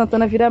sabe, né, que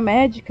Santana vira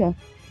médica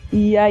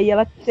e aí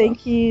ela tem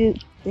que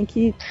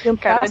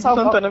tentar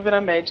salvar. Santana vira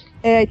médica.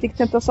 E tem que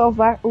tentar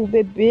salvar o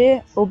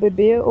bebê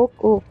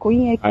ou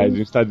Queen. A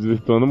gente tá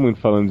desvirtuando muito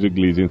falando de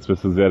Glee, gente. As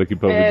pessoas vieram aqui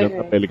pra ouvir de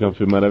Annabelle, que é um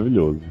filme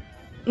maravilhoso.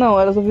 Não,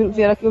 elas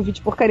vieram aqui ouvir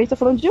de porcaria e tá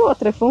falando de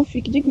outra, é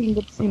fanfic de Glee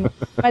por cima.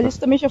 Mas isso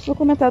também já foi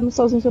comentado no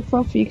Sozinho sobre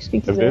fanfics,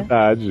 quem quiser. É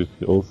verdade,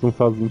 ouça um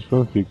Sozinho de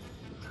fanfic.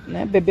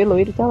 Né? Bebê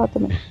loiro tá lá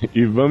também.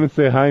 E vamos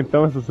encerrar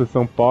então essa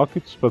sessão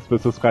pocket, para as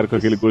pessoas ficarem com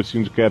aquele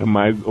gostinho de quero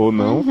mais ou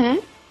não.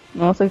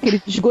 Nossa,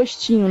 aquele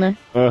desgostinho, né?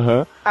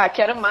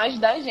 Quero mais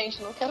da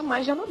gente, não quero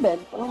mais de Annabelle.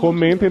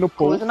 Comentem no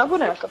post. Na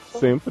boneca,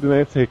 sempre,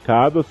 né, esse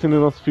recado. Assinem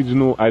o nosso feed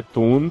no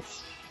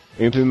iTunes.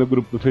 Entrem no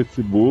grupo do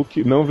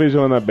Facebook. Não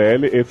vejam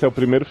Annabelle. Esse é o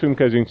primeiro filme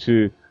que a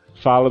gente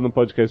fala no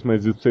podcast,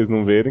 mas isso pra vocês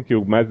não verem, que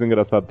o mais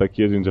engraçado tá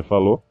aqui, a gente já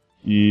falou.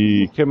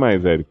 E o que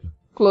mais, Érica?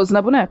 Close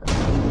na boneca.